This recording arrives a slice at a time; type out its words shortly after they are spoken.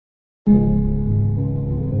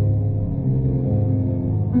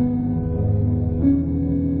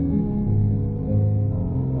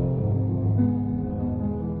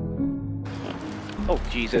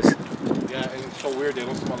Jesus. Yeah, and it's so weird. They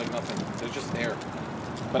don't smell like nothing. They're just air.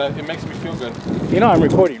 But it makes me feel good. You know I'm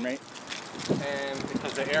recording, right? And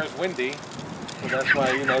because the air is windy, so that's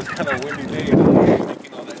why, you know, it's kind of a windy day. And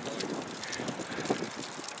making all that noise.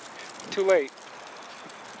 Too late.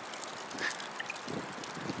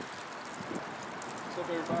 What's up,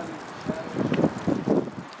 everybody?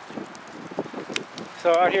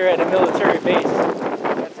 So out here at a military base,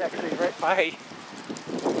 that's actually right by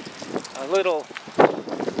a little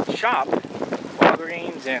shop,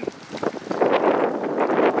 Walgreens, and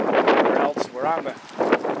where else? We're on the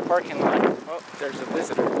parking lot. Oh, there's a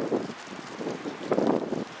visitor.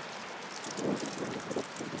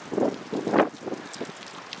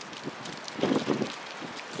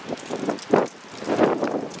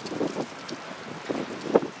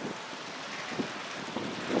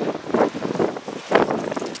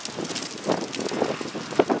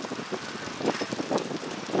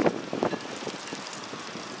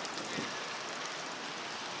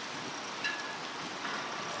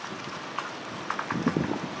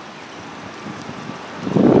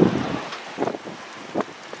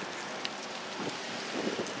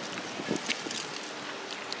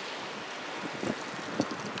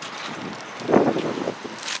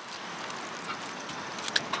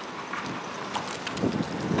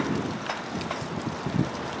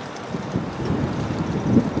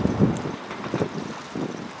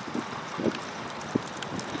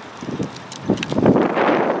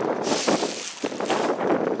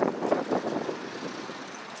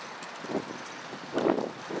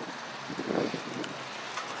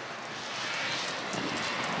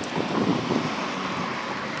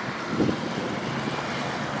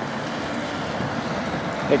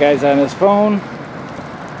 The guy's on his phone.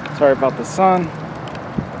 Sorry about the sun.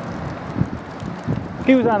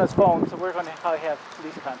 He was on his phone, so we're going to probably have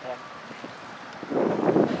police contact.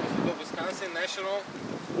 This is the Wisconsin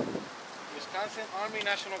Army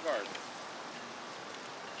National Guard.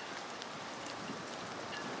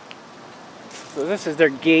 So this is their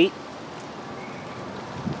gate.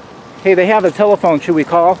 Hey, they have a telephone. Should we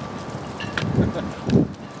call?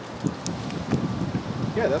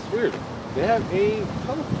 Yeah, that's weird. They have a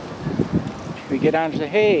telephone. Should we get on and say,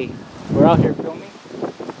 hey, we're out here filming?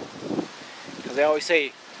 Because they always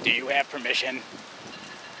say, do you have permission?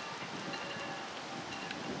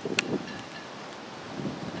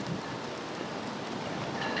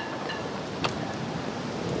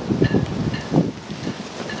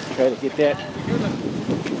 Try to get that.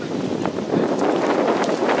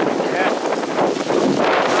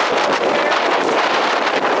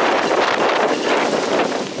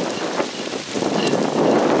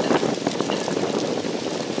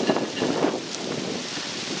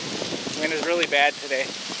 Wind is really bad today.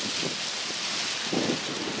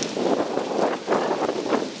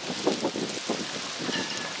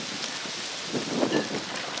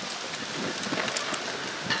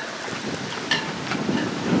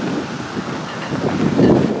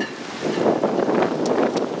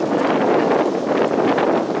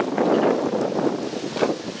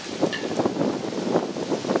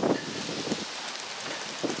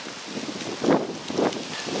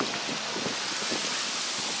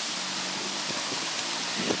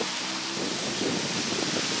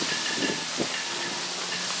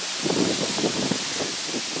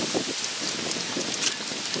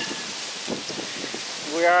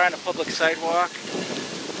 We are on a public sidewalk.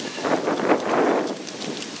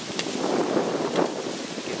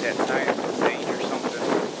 Get that tire thing or something.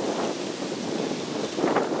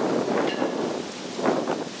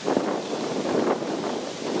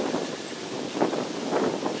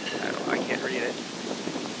 I can't read it.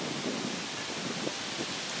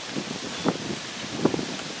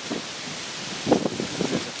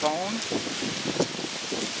 There's a phone.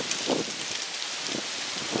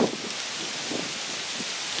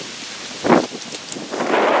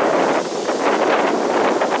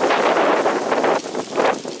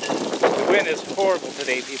 The wind is horrible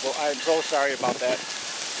today, people. I'm so sorry about that.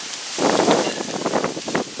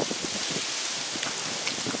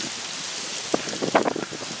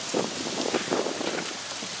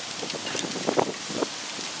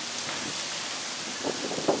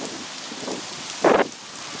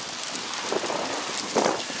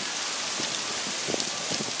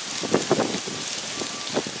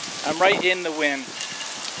 I'm right in the wind.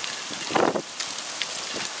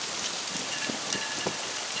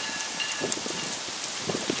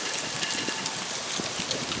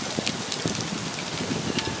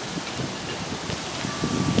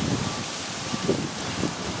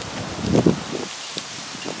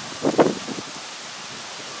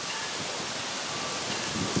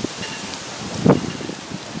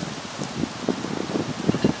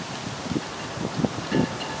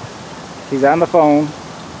 He's on the phone.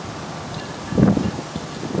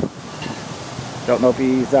 Don't know if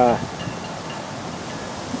he's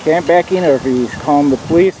camp backing or if he's calling the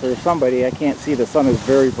police or somebody. I can't see. The sun is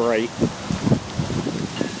very bright.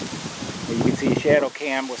 You can see Shadow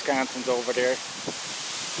Cam, Wisconsin's over there.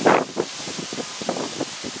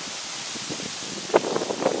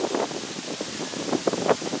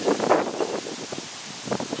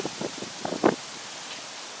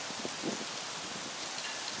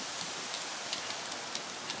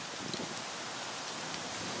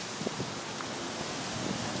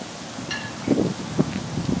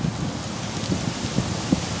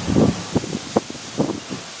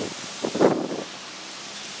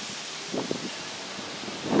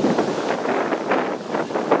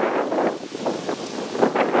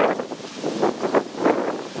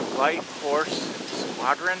 Light Horse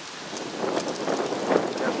Squadron,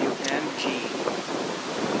 WNG.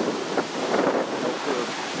 No clue.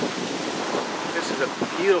 This is a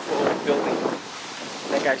beautiful old building.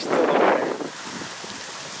 That guy's still over there.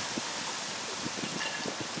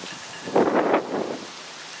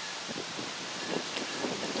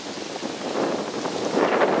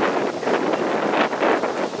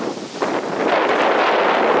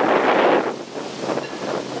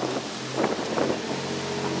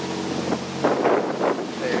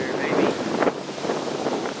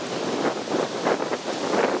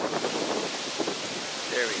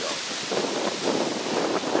 There we go.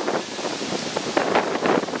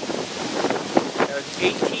 That was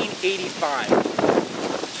 1885.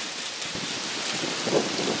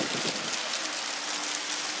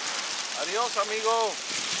 Adios, amigo.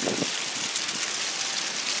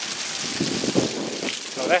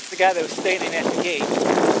 So that's the guy that was standing at the gate.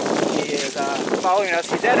 He is following us.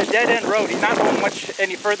 He's at a dead-end road. He's not going much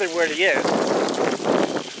any further where he is.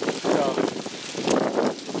 So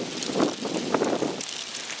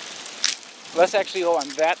let's actually go on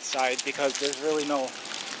that side because there's really no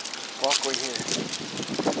walkway here.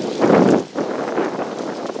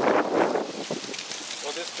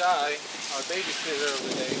 Well, this guy, our babysitter of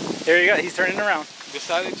the day, There you go. He's turning around.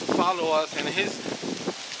 decided to follow us, and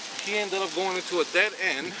he ended up going into a dead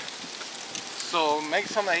end. So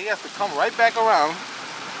makes something that he has to come right back around.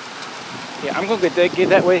 Yeah, I'm going to get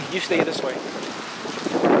that way. You stay this way.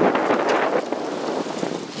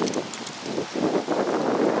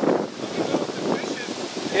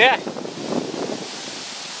 Yeah.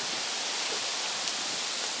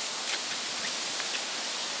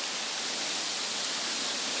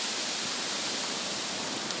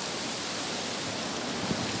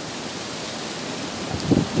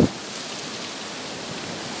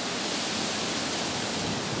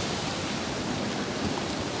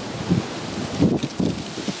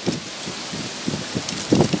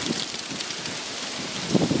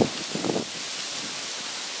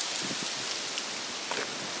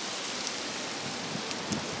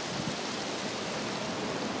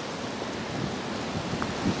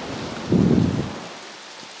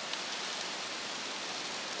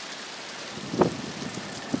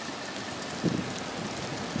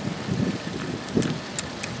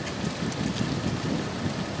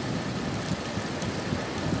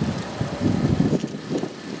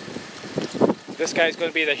 This guy's going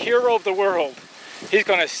to be the hero of the world. He's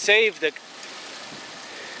going to save the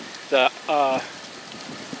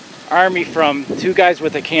army from two guys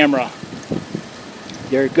with a camera.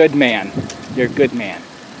 You're a good man. You're a good man.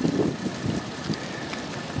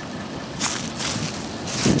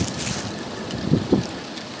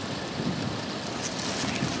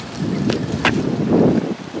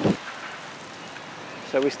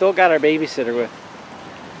 So we still got our babysitter with.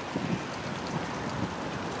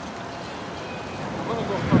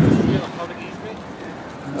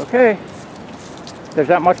 Okay. There's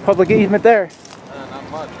not much public easement there.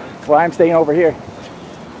 Not much, right? Well, I'm staying over here.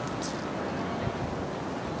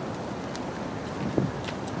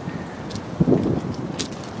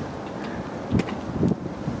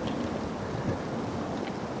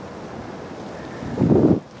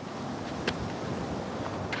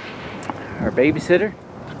 Our babysitter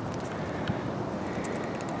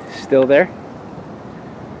still there.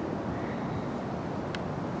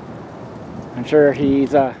 I'm sure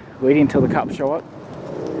he's waiting until the cops show up.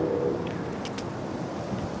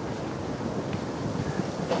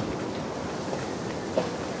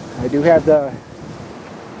 I do have the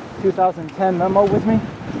 2010 memo with me.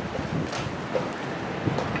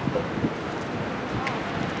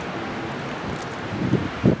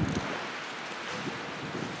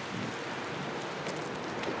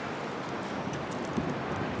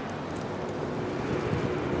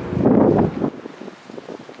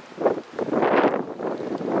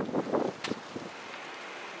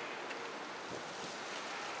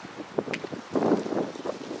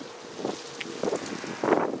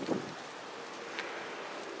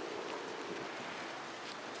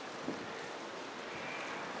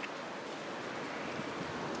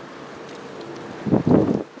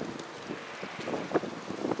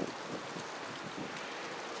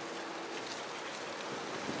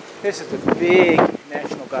 This is a big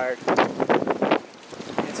National Guard.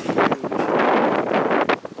 It's huge.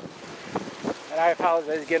 And I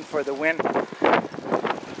apologize again for the wind.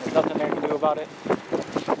 There's nothing I can do about it.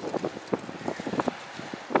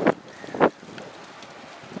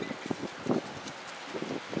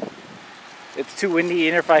 It's too windy,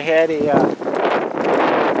 and if I had a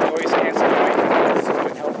noise canceling mic, this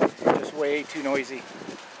wouldn't help. It's just way too noisy.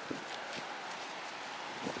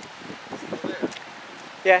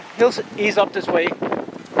 Yeah, he'll ease up this way.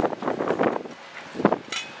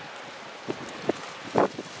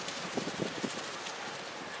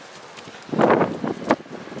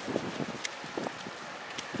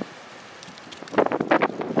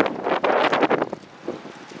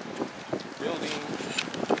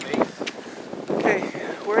 Okay,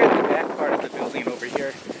 we're in the back part of the building over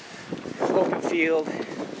here. Open field.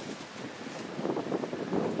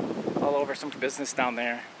 All over, some business down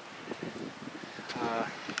there.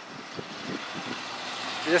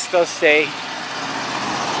 This does say,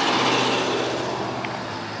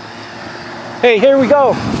 hey, here we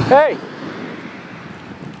go. Hey!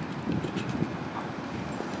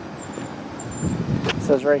 It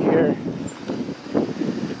says right here,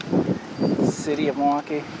 City of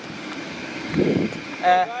Milwaukee.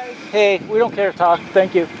 Hey, we don't care to talk.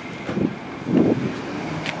 Thank you. What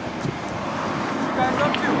you guys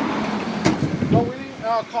up to? Oh, we didn't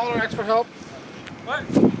call or ask for help. What?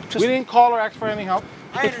 We didn't call or ask for any help.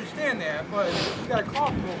 I understand that, but you got a call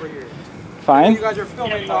from over here. Fine. You guys are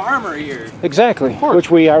filming the armor here. Exactly,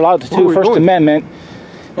 which we are allowed to do. First Amendment.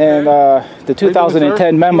 Okay. And the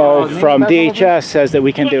 2010 memo from DHS says that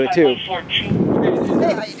we can do it too. Hey, how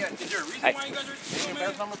you doing? Is there a reason why you guys are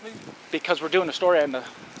filming? Because we're doing a story on the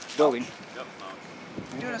building.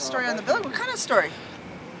 Doing a story on the building? What kind of story?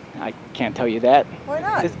 I can't tell you that. Why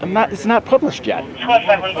not? It's not published yet.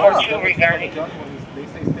 15142 regarding.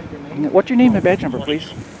 What's your name and badge number, please?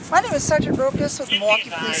 My name is Sgt.Rokus with the Milwaukee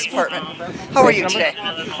Police Department. How are you today?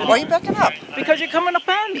 Why are you backing up? Because you're coming up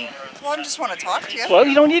on me. Well, I just want to talk to you. Well,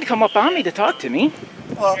 you don't need to come up on me to talk to me.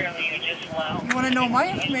 Well, you want to know my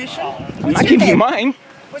information? I'm not giving you mine.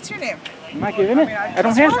 What's your name? I'm not giving it. I don't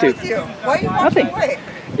What's have wrong to. with you? Why are you walking Nothing. away?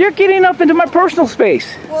 You're getting up into my personal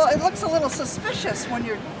space. Well, it looks a little suspicious when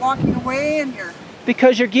you're walking away and you're...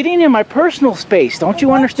 Because you're getting in my personal space. Don't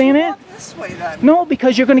you understand Why it? don't you walk this way then? No,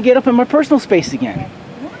 because you're going to get up in my personal space again.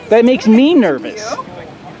 Nobody's That makes doing me anything to nervous. you.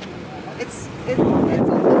 It's a little bit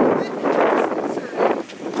disconcerting.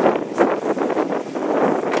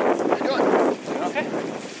 How you doing? Okay.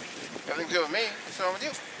 Everything's good with me. What's wrong with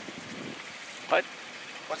you? What?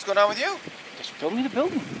 What's going on with you? Just filming the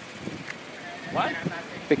building. What?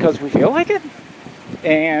 Because we feel like it.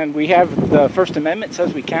 And we have the First Amendment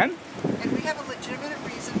says we can. And we have a legitimate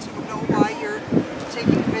reason to know why you're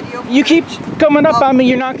taking video. You keep footage coming up on me,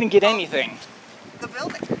 you're not going to get anything. The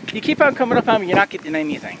building. You keep on coming up on me, you're not getting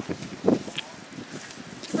anything.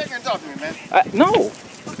 Come back here and talk to me, man. No.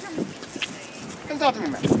 Come talk to me,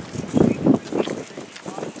 man.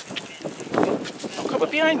 Don't come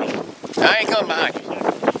up behind me. I ain't coming behind you.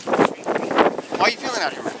 How are you feeling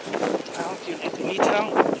out here, man? You need to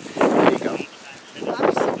know? There you go.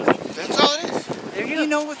 That's all it is. There You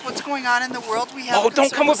know, with what's going on in the world, we have. Oh,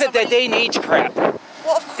 don't come up with that day and age crap. Well,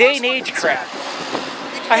 of course Day and we're age concerned. crap.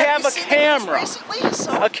 Did I you have a seen the news camera. recently,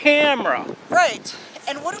 so- A camera. Right.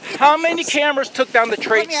 And what do people How many use? cameras took down the Let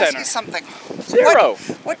Trade me ask Center? you something. Zero.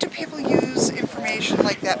 What do people use information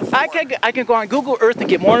like that for? I can go on Google Earth and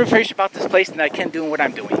get more information about this place than I can doing what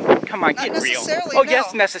I'm doing. Come on, Not get real. necessarily, Oh, no.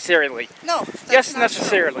 yes, necessarily. No. That's Yes, not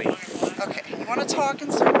necessarily. True. Okay. You want to talk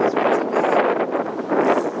in circles? Can I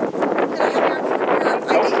have your ID?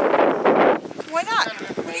 Why not?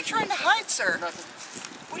 What are you trying to hide, sir?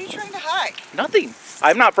 What are you trying to hide? Nothing.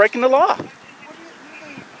 I'm not breaking the law. What do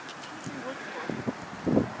you work for?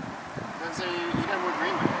 Let's say you got more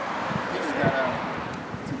green. You just got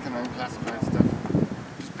some kind of unclassified stuff.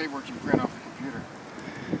 Just paperwork you print off the computer.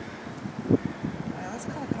 Let's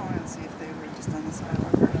call and see if they were just on this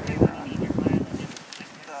island or if they were on the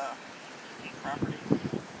property.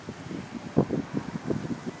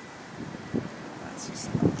 Let's see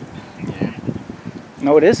something. Yeah.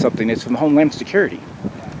 No, it is something. It's from Homeland Security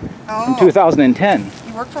Oh, from 2010.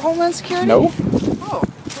 you work for Homeland Security? No. Oh,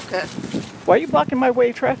 okay. Why are you blocking my way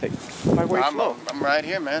of traffic? My way flow? I'm right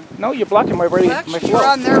here, man. No, you're blocking my way Well, my actually, flow. you're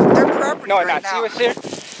on their property No, I'm right not. See now. what's here?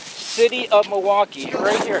 City of Milwaukee,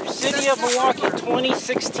 right here. City of That's not Milwaukee, where-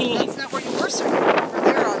 2016. That's not where you were, sir. Over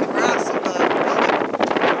there on the grass of the building.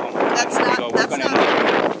 That's not. So we're That's gonna not.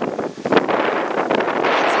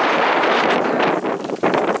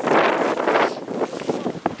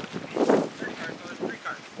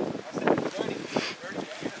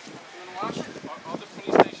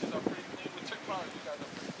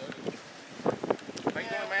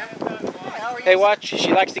 Hey, watch.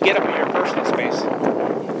 She likes to get up in your personal space.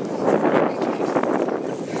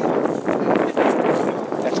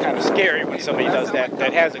 That's kind of scary when somebody does that.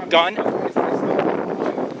 That has a gun.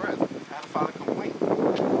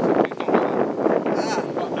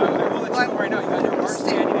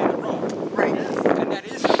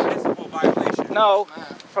 No,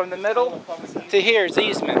 from the middle to here is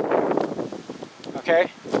easement. Okay?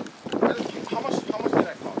 How much did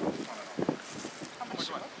that cost? How much?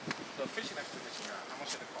 The fishing expedition, how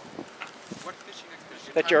much did it cost? What fishing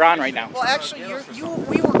expedition? That you're on right now. Well, actually,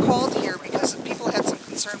 we were called here because people had some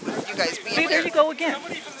concern with you guys being See, there here. you go again.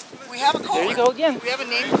 We have a caller. There you go again. We have a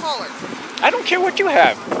named caller. I don't care what you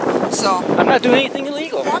have. So I'm not doing anything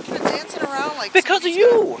illegal. walking and dancing around like Because of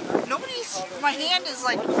you. Nobody's. My hand is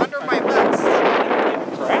like under my vest.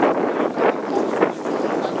 Crap.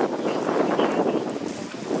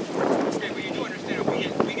 Okay, but you do understand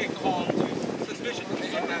we get called to suspicion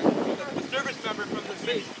and the service member from the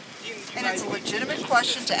base. And it's a legitimate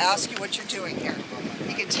question to ask you what you're doing here.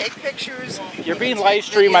 You can take pictures. You're being can live take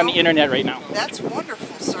streamed on the video. internet right now. That's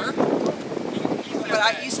wonderful, sir.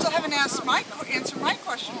 But you still haven't answered my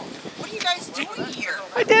question. What are you guys doing here?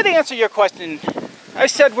 I did answer your question. I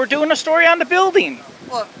said we're doing a story on the building.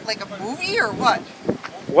 Well, like a movie or what?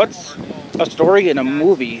 What's a story and a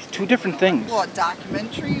movie? Two different things. Well, a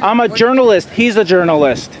documentary? I'm a journalist. He's a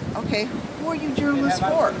journalist. Okay, who are you journalists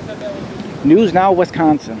for? News Now,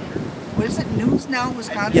 Wisconsin. What is it, News Now,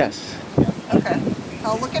 Wisconsin? Yes. Okay,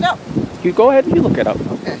 I'll look it up. You go ahead and you look it up.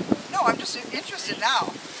 Okay. No, I'm just interested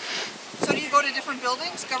now. So do you go to different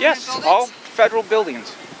buildings, government Yes, buildings? all federal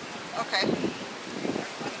buildings. Okay.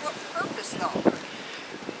 With what purpose,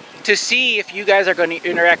 though? To see if you guys are going to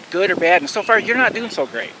interact good or bad. And so far, you're not doing so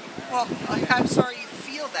great. Well, I'm sorry you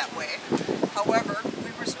feel that way. However,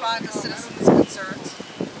 we respond to citizens' concerns.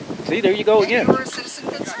 See, there you go again. And you're a citizen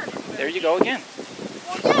concerned. There you go again.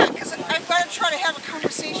 Well, yeah, because I've got to try to have a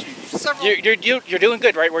conversation for several... You're doing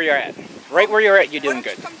good right where you're at. Right where you're at, you're doing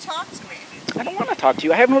good. Why don't you come talk to me? I don't want to talk to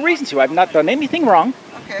you. I have no reason to. I've not done anything wrong.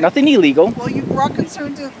 Okay. Nothing illegal. Well, you brought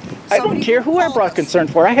concern to I don't care who I brought concern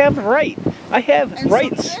for. I have a right. I have and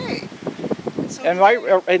rights. So they.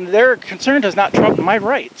 So And their concern does not trump my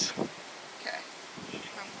rights. Okay.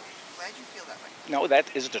 I'm glad you feel that way. No, that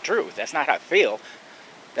is the truth. That's not how I feel.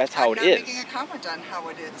 That's how I'm it not is. making a comment on how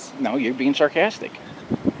it is. No, you're being sarcastic.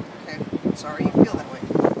 Okay. I'm sorry you feel that way.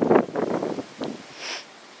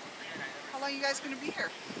 How long are you guys going to be here?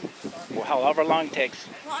 Well, however long it takes.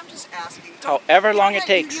 Well, I'm just asking. However long it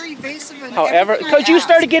takes. You're evasive and However, everything I because you ask.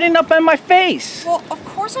 started getting up on my face. Well, of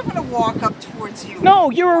course I'm going to walk up towards you. No,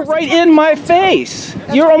 you were Of course, right that's in what my people do. face.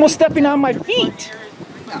 That's You're what almost people stepping do. on my feet.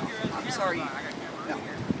 No, I'm sorry. No.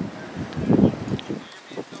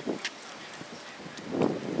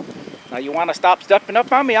 Now, you want to stop stepping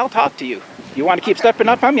up on me? I'll talk to you. You want to keep stepping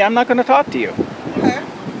up on me? I'm not going to talk to you. Okay.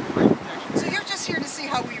 So you're just here to see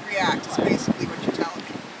how we react, is basically what you're telling me.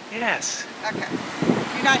 Yes. Okay.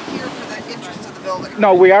 You're not here for the interest of the building.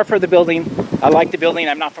 No, we are for the building. I like the building.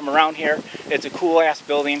 I'm not from around here. It's a cool-ass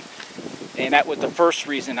building. And that was the first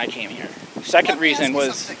reason I came here. Second reason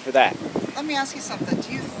was for that. Let me ask you something.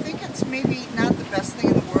 Do you think it's maybe not the best thing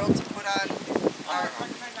in the world to put on our...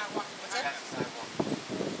 What's that?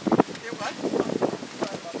 They're what?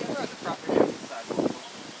 They're on the property.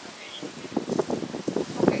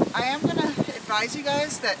 Okay, I am going to advise you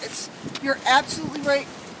guys that you're absolutely right.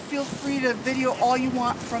 Feel free to video all you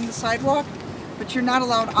want from the sidewalk, but you're not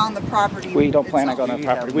allowed on the property. We don't plan on itself. going on the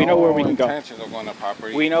property. We know where we can go. intentions of going on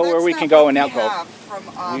property. We know where That's we not can go what and we they'll go. have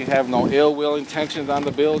from, We have no ill will intentions on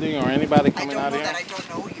the building or anybody I coming don't out know here. that. I don't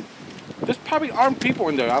know you. There's probably armed people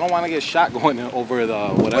in there. I don't want to get shot going in over the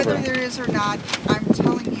whatever. Whether there is or not, I'm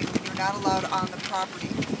telling you, you're not allowed on the property.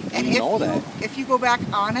 And We know that. if you go back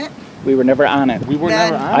on it, We were never on it. We were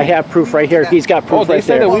Then- never on I it. have proof right here. He's got Oh, proof they right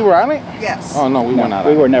said there. that we were on it? yes. Oh, no, we were not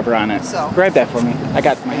on We it. were never on it. So- Grab that for me. I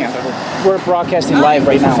got my hand over. We're broadcasting live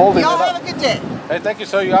right now. Hold it Y'all up. have a good day. Hey, thank you,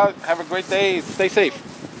 sir. Y'all have a great day. Stay safe.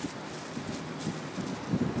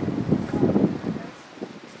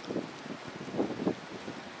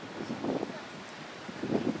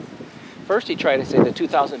 First he tried to say the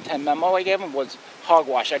 2010 memo I gave him was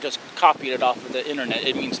hogwash. I just copied it off of the internet.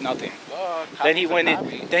 It means nothing. Then he went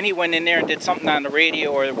in there and did something on the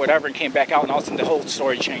radio or whatever and came back out and all of a sudden the whole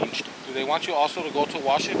story changed. Do they want you also to go to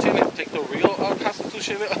Washington and take the real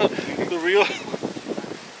Constitution? The real...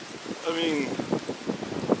 I mean...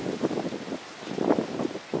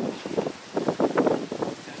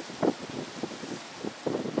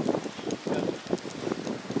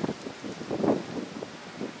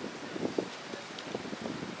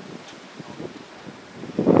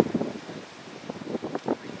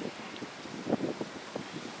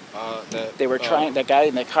 They were trying. The guy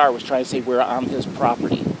in the car was trying to say we're on his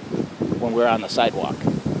property when we're on the sidewalk.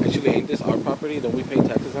 Actually, ain't this our property? Don't we pay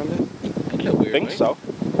taxes on this? Ain't that weird, I think right? so.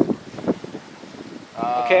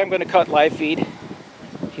 Okay, I'm going to cut live feed.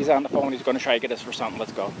 He's on the phone. He's going to try to get us for something.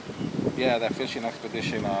 Let's go. Yeah, that fishing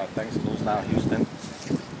expedition, thanks goes down Houston.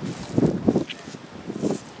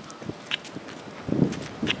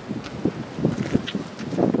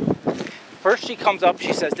 First she comes up,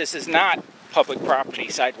 she says this is not public property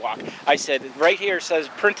sidewalk. I said right here it says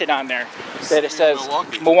printed on there that it says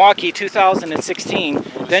Milwaukee 2016.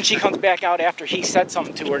 Then she comes back out after he said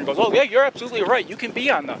something to her and goes, "Oh yeah, you're absolutely right. You can be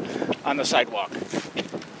on the sidewalk."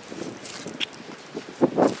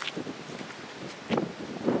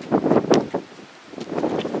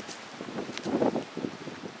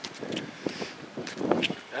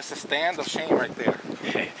 That's a stand of shame right there.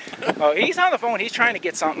 Oh, he's on the phone. He's trying to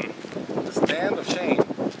get something. The stand of shame.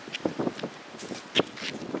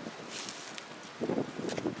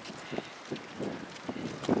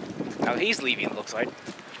 Now he's leaving, it looks like.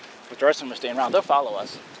 But the rest of them are staying around. They'll follow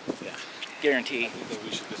us. Yeah. Guarantee. I think that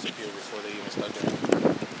we should disappear before they even start doing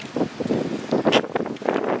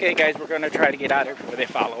it. Okay, guys, we're going to try to get out of here before they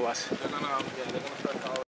follow us. They're gonna